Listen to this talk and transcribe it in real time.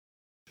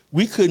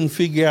we couldn't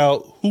figure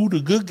out who the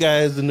good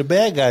guys and the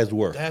bad guys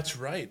were. That's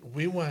right.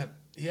 We went.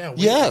 Yeah,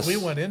 Yes. we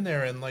went in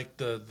there and like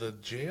the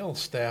jail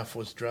staff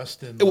was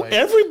dressed in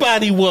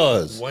Everybody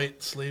was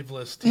white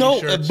sleeveless No,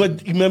 T-shirts.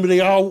 but remember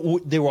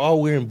they were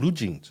all wearing blue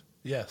jeans.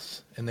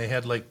 Yes, and they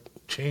had like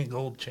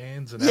gold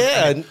chains and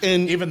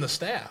and even the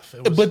staff.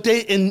 But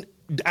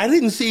I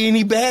didn't see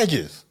any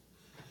badges.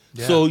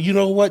 Yeah. So you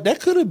know what? That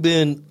could have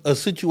been a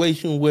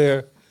situation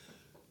where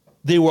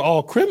they were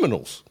all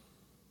criminals.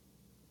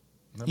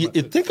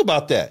 Think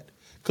about that.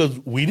 Because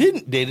they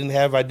didn't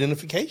have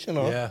identification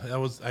on.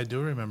 Yeah, I do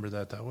remember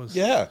that. That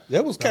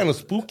was kind of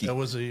spooky. That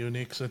was a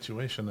unique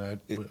situation.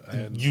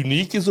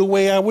 Unique is a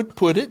way I would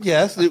put it.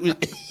 Yes, it was.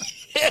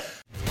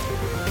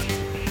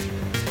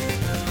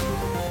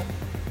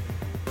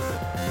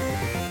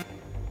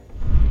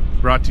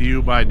 Brought to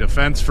you by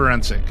Defense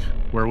Forensic,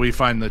 where we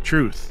find the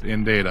truth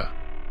in data.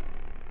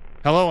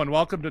 Hello and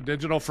welcome to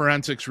Digital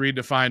Forensics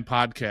Redefined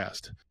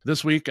podcast.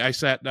 This week I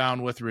sat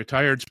down with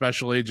retired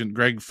Special Agent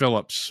Greg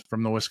Phillips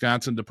from the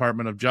Wisconsin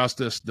Department of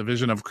Justice,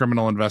 Division of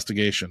Criminal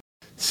Investigation.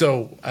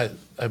 So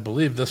I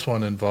believe this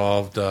one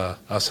involved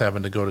us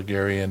having to go to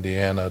Gary,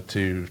 Indiana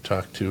to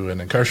talk to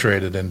an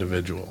incarcerated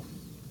individual.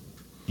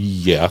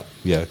 Yeah.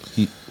 You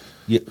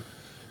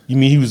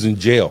mean he was in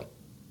jail?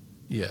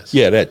 Yes.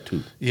 Yeah, that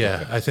too.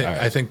 Yeah, okay.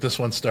 I think this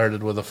one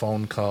started with a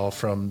phone call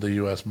from the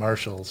U.S.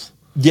 Marshals.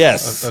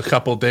 Yes. A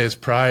couple days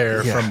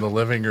prior from the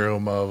living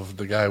room of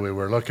the guy we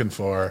were looking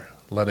for,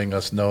 letting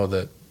us know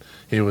that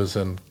he was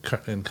in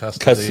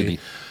custody.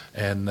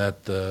 And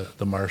that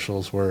the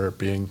marshals were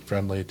being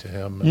friendly to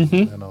him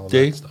and all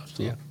that stuff.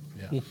 So,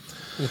 yeah.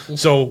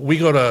 So we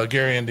go to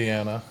Gary,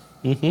 Indiana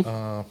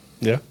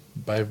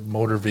by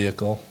motor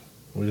vehicle.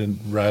 We didn't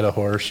ride a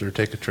horse or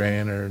take a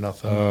train or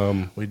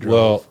nothing. We drove.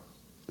 Well,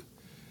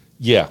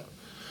 yeah.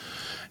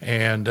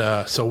 And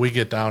so we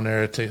get down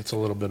there. It's a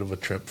little bit of a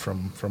trip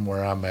from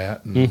where I'm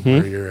at and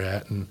where you're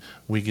at. And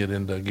we get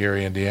into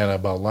Gary, Indiana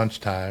about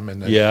lunchtime.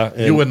 And then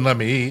you wouldn't let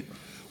me eat.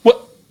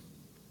 What?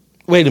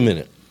 Wait a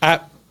minute.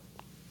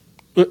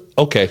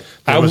 Okay.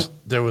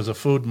 There was a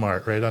food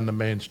mart right on the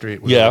main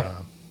street.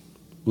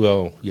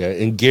 Well,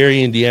 in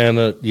Gary,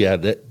 Indiana,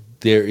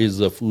 there is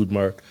a food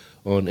mart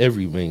on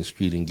every main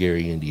street in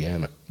Gary,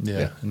 Indiana.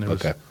 Yeah. And there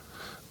was a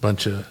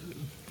bunch of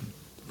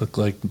looked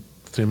like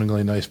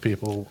seemingly nice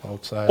people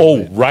outside.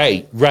 Oh,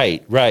 right.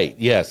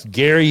 Yes,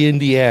 Gary,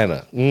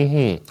 Indiana.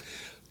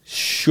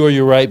 Sure,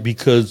 you're right,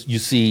 because you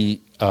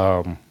see,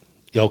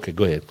 okay,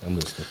 go ahead. I'm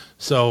listening.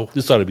 So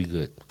this ought to be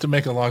good. To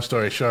make a long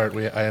story short,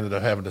 I ended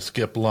up having to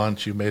skip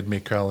lunch. You made me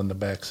crawl in the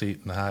back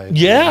seat and hide.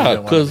 Yeah,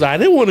 because I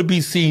didn't want to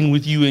be seen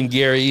with you in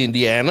Gary,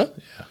 Indiana.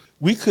 Yeah.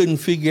 We couldn't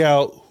figure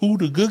out who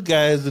the good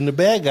guys and the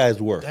bad guys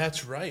were.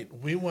 That's right.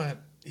 We went...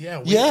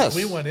 Yeah,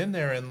 we went in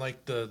there and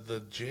like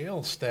the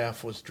jail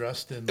staff was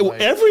dressed in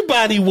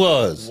everybody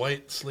was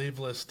white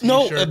sleeveless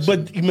T-shirts. No,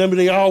 but remember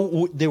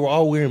they were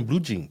all wearing blue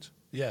jeans.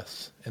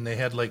 Yes, and they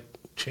had like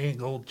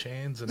gold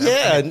chains and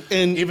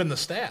and even the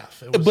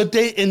staff. But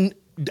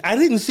I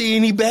didn't see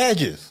any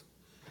badges.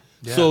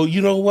 Yeah. So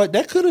you know what?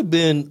 That could have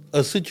been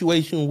a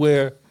situation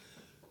where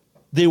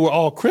they were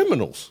all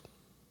criminals.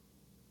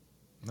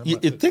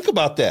 Think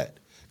about that.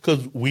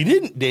 Because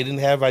they didn't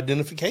have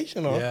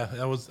identification on. Yeah,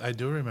 I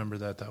do remember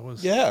that. That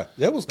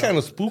was kind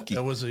of spooky.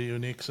 That was a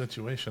unique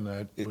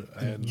situation.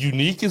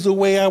 Unique is a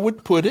way I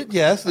would put it.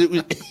 Yes, it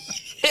was.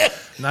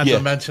 Not to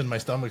mention my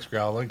stomach's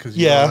growling because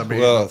you don't want to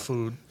be eating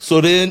food.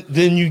 So then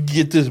you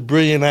get this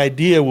brilliant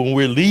idea when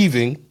we're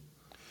leaving.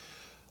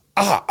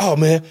 Oh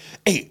man,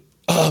 hey,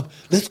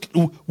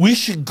 we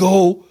should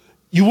go.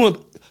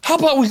 How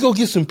about we go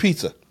get some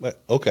pizza?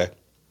 Okay,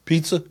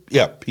 pizza.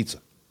 Yeah, pizza.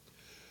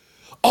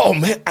 Oh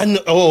man,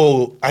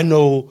 I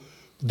know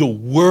the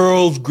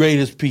world's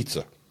greatest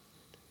pizza.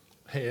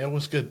 Hey, it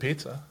was good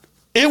pizza.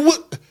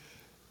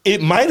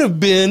 It might have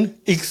been,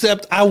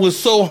 except I was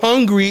so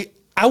hungry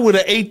I would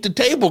have ate the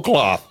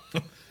tablecloth.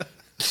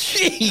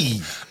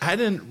 Jeez. I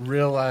didn't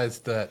realize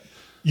that.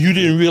 You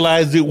didn't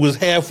realize it was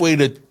halfway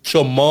to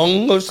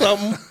Chemung or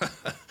something?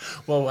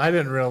 Well, I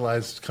didn't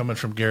realize coming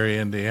from Gary,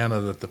 Indiana,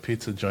 that the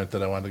pizza joint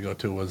that I wanted to go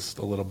to was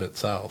a little bit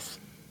south.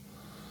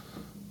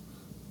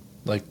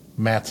 Like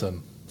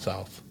Matson.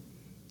 South.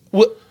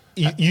 What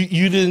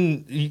you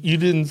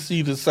didn't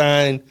see the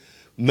sign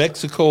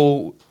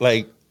Mexico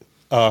like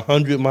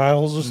 100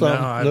 miles or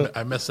something? No,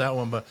 I missed that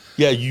one, but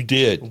yeah, you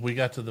did. We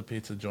got to the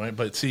pizza joint,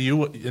 but see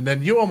and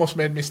then you almost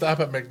made me stop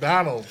at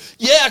McDonald's.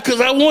 Yeah,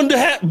 because I wanted to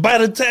have. By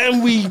the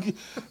time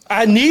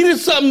I needed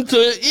something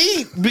to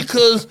eat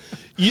because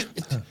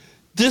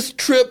this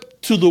trip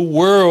to the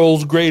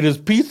world's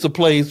greatest pizza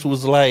place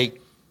was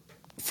like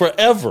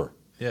forever.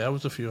 Yeah, it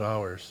was a few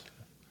hours.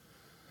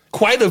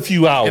 Quite a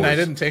few hours. And I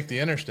didn't take the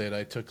interstate.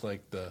 I took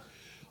like the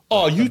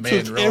you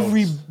main took roads.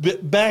 Every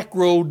back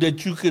road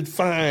that you could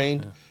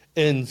find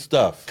and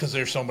stuff. Because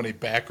there's so many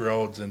back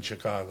roads in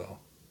Chicago.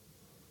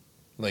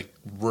 Like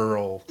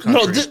rural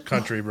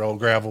country road,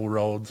 gravel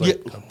roads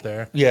up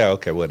there. Yeah,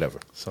 okay, whatever.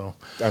 So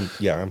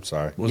I'm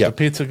sorry. Was the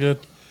pizza good?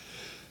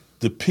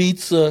 The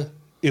pizza,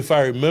 if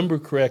I remember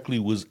correctly,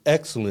 was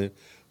excellent,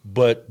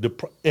 But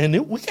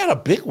we got a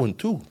big one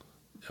too.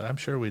 I'm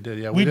sure we did.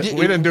 Yeah, we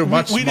didn't do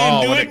much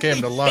small when it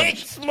came to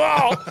lunch.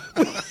 Small.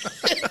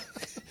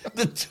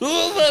 The two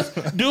of us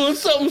doing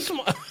something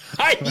small.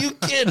 Are you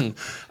kidding?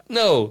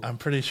 No. I'm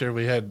pretty sure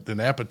we had an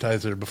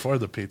appetizer before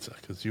the pizza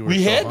because you were.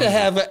 We so had hungry. to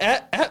have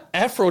an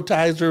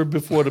afrotizer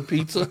before the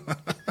pizza.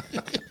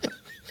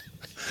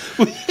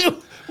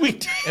 we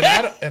did.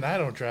 And I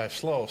don't drive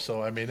slow,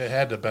 so I mean it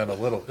had to have been a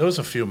little. It was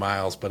a few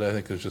miles, but I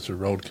think it was just a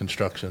road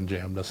construction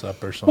jammed us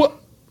up or something.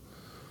 What?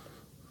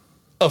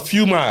 A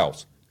few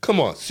miles. Come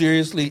on,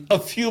 seriously, a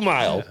few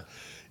miles.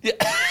 Yeah.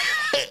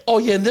 Oh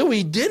yeah, and then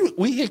we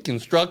hit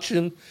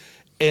construction,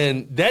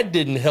 and that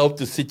didn't help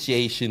the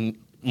situation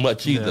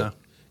much either.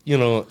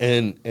 Yeah.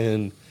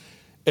 And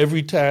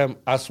every time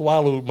I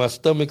swallowed, my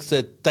stomach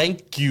said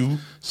thank you.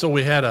 So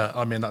we had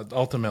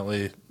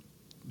ultimately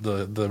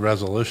the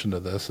resolution to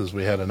this is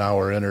we had an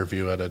hour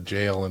interview at a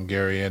jail in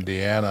Gary,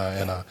 Indiana,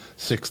 and a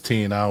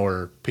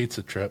 16-hour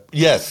pizza trip.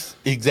 Yes,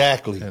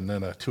 exactly. And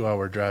then a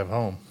 2-hour drive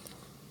home.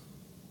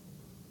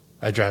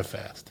 I drive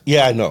fast.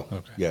 Yeah, I know.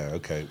 Okay. Yeah,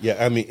 okay. Yeah,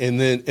 I mean, and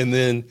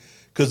then,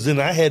 because then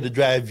I had to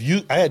drive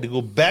you. I had to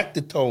go back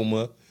to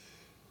Toma.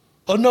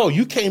 Oh no,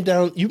 you came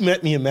down. You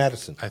met me in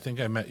Madison. I think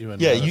I met you in.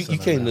 Yeah, Madison. you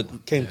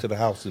came to the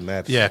house in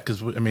Madison. Yeah,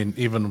 because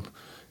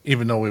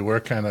even though we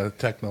were kind of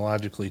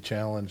technologically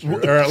challenged,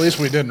 or at least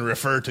we didn't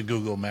refer to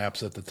Google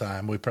Maps at the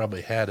time, we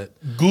probably had it.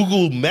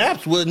 Google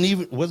Maps was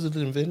it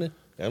invented?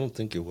 I don't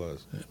think it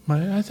was.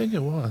 I think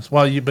it was.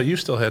 Well, but you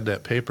still had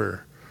that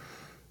paper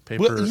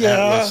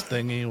atlas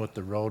thingy with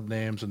the road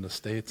names and the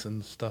states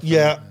and stuff.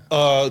 Yeah,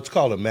 it's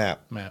called a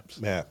map. Maps.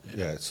 Yeah,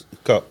 it's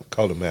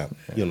called a map.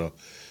 Yeah.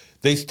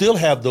 They still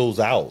have those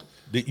out.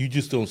 That you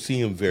just don't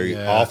see them very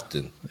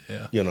often.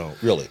 Yeah.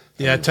 Really.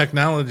 Yeah,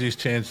 technology's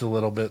changed a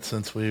little bit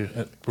since we're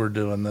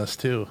doing this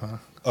too,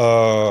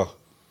 huh?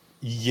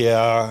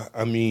 Yeah,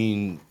 I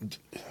mean,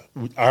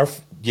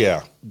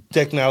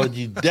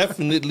 technology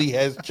definitely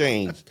has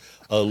changed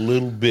a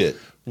little bit.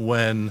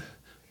 When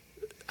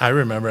I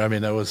remember, it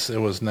was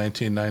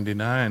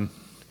 1999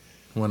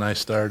 when I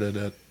started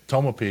at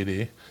Toma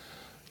PD.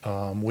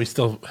 We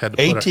still had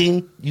to put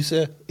you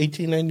said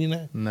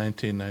 1899?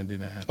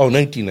 1999. Oh,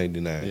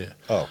 1999. Yeah.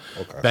 Oh,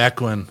 okay.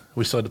 Back when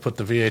we still had to put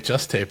the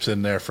VHS tapes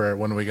in there for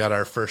when we got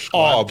our first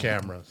squad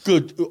cameras.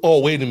 Good. Oh,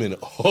 wait a minute.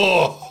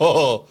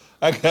 Oh,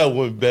 I got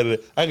one better.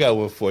 I got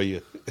one for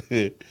you.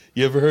 You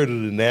ever heard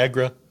of the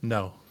Nagra?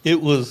 No.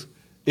 It was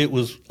the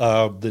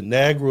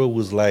Nagra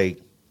was like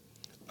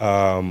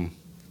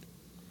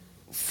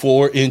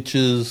 4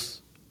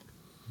 inches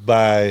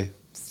by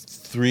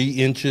 3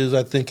 inches,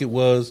 I think it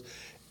was.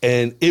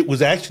 And it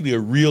was actually a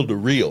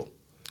reel-to-reel.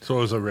 So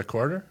it was a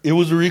recorder? It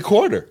was a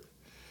recorder.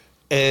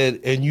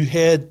 And you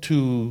had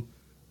to,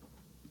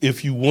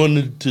 if you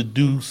wanted to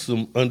do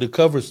some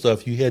undercover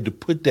stuff, you had to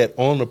put that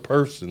on a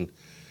person.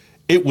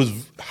 It was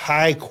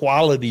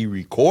high-quality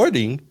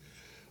recording,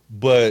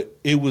 but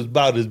it was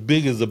about as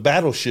big as a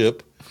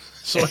battleship.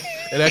 So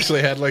it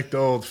actually had like the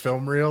old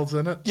film reels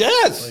in it?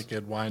 Yes. Like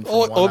it wind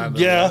from one end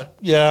to the other?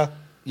 Yeah.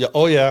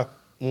 Oh, yeah.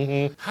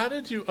 Mm-hmm. How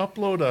did you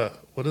upload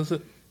what is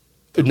it?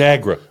 A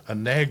Nagra. A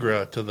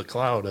Nagra to the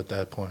cloud at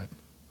that point.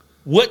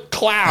 What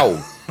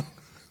cloud?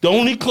 The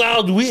only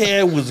clouds we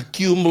had was the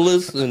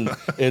Cumulus and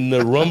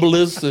the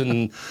Rumbulus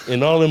and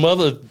all them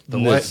other the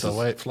white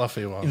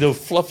fluffy ones. The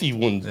fluffy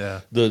ones.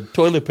 Yeah. The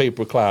toilet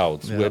paper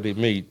clouds where they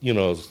made,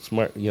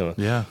 smart,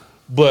 Yeah.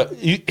 But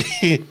you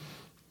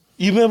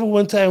remember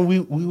one time we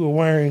were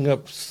wiring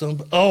up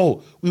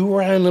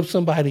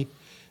somebody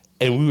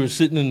and we were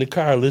sitting in the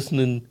car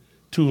listening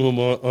to him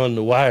on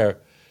the wire,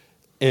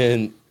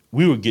 and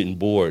we were getting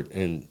bored.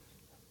 And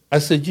I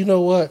said, you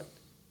know what?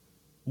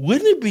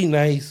 Wouldn't it be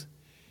nice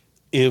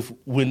if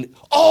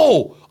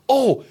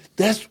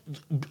that's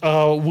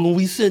when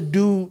we sent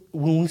dude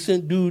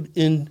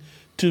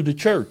into the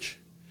church,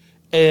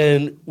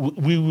 and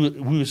we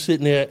were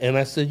sitting there, and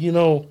I said,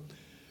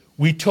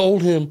 we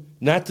told him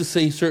not to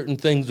say certain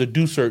things or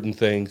do certain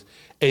things,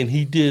 and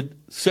he did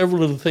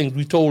several of the things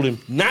we told him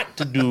not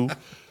to do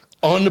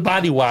on the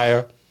body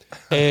wire.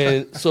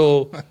 And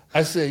so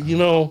I said,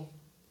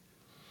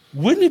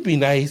 wouldn't it be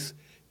nice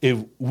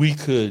if we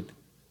could,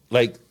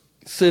 like,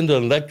 send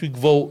an electric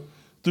volt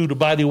through the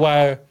body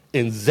wire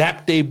and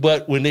zap their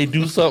butt when they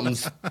do something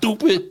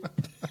stupid?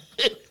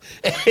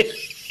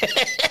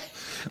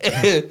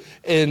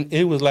 and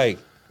it was like,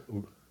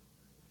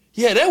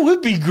 yeah, that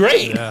would be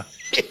great. Yeah.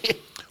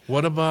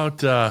 What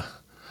about,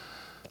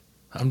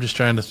 I'm just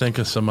trying to think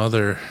of some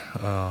other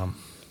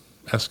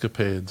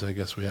escapades I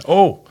guess we had.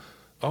 Oh,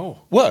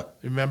 what?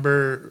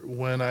 Remember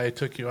when I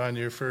took you on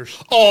your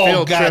first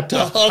field trip to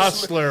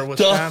Hustler,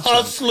 Wisconsin? To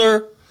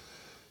Hustler.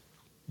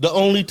 The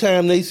only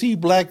time they see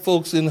black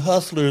folks in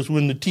Hustler is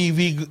when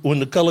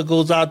the color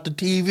goes out the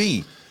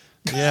TV.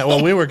 Yeah,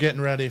 well, we were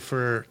getting ready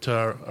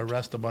to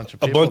arrest a bunch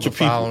of people the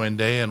following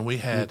day, and we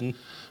had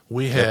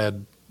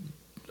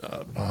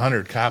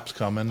 100 cops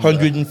coming.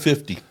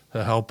 150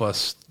 to help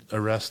us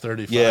arrest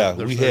 35. Yeah,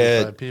 there's we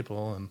 35 had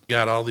people, and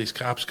got all these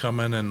cops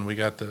coming, and we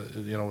got the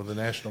the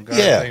National Guard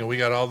Yeah. thing, and we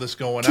got all this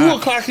going 2 on.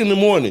 o'clock in the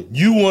morning.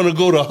 You want to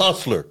go to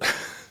Hustler.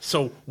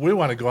 So we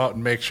want to go out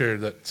and make sure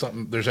that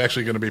there's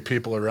actually going to be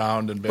people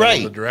around and be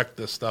able to direct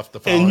this stuff the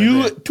following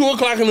And day. 2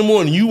 o'clock in the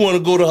morning, you want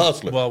to go to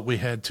Hustler. Well, we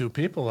had 2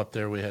 people up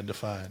there we had to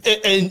find.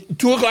 And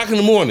 2 o'clock in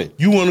the morning,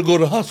 you want to go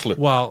to Hustler.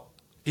 Well,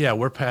 yeah,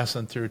 we're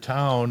passing through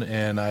town,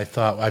 and I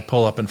thought I'd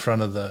pull up in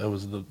front of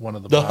one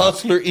of the The bars,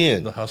 Hustler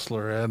Inn. The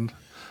Hustler Inn.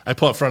 I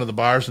pull up in front of the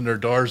bars, and their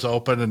doors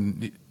open,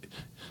 and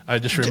I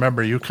just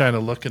remember you kind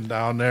of looking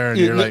down there, and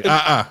you're like,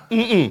 No,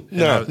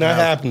 not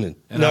happening.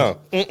 No.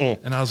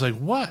 And I was like,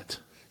 what?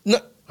 No.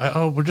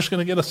 We're just going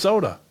to get a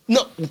soda.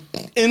 No.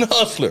 In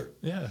Hustler.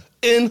 Yeah.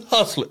 In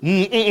Hustler.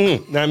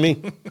 Not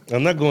me.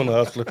 I'm not going to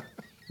Hustler.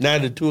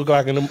 Not at 2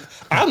 o'clock in the morning.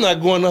 I'm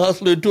not going to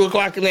Hustler at 2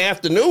 o'clock in the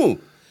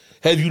afternoon.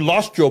 Have you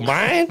lost your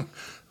mind?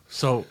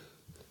 So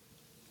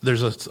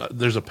there's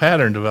a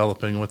pattern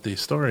developing with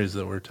these stories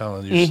that we're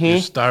telling. You're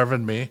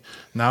starving me.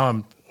 Now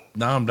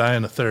I'm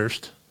dying of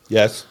thirst.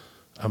 Yes.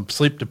 I'm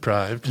sleep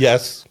deprived.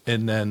 Yes.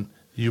 And then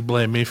you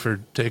blame me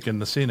for taking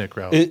the scenic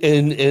route.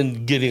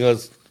 And getting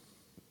us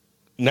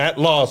not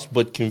lost,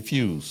 but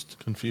confused.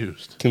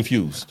 Confused.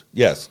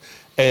 Yes.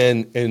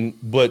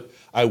 But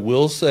I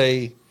will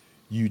say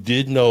you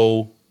did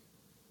know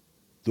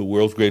the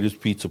world's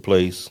greatest pizza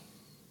place,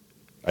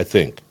 I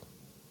think.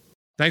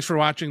 Thanks for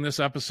watching this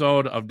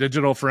episode of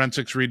Digital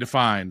Forensics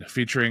Redefined,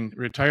 featuring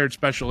retired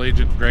Special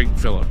Agent Greg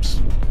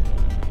Phillips.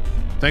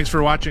 Thanks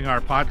for watching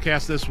our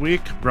podcast this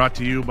week, brought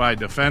to you by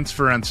Defense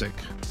Forensic,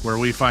 where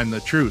we find the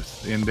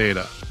truth in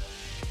data.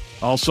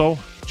 Also,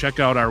 check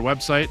out our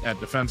website at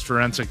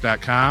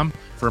defenseforensic.com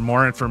for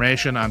more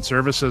information on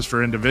services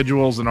for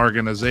individuals and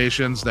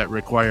organizations that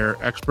require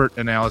expert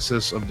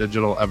analysis of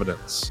digital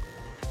evidence.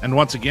 And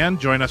once again,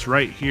 join us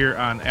right here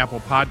on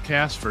Apple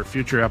Podcasts for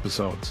future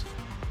episodes.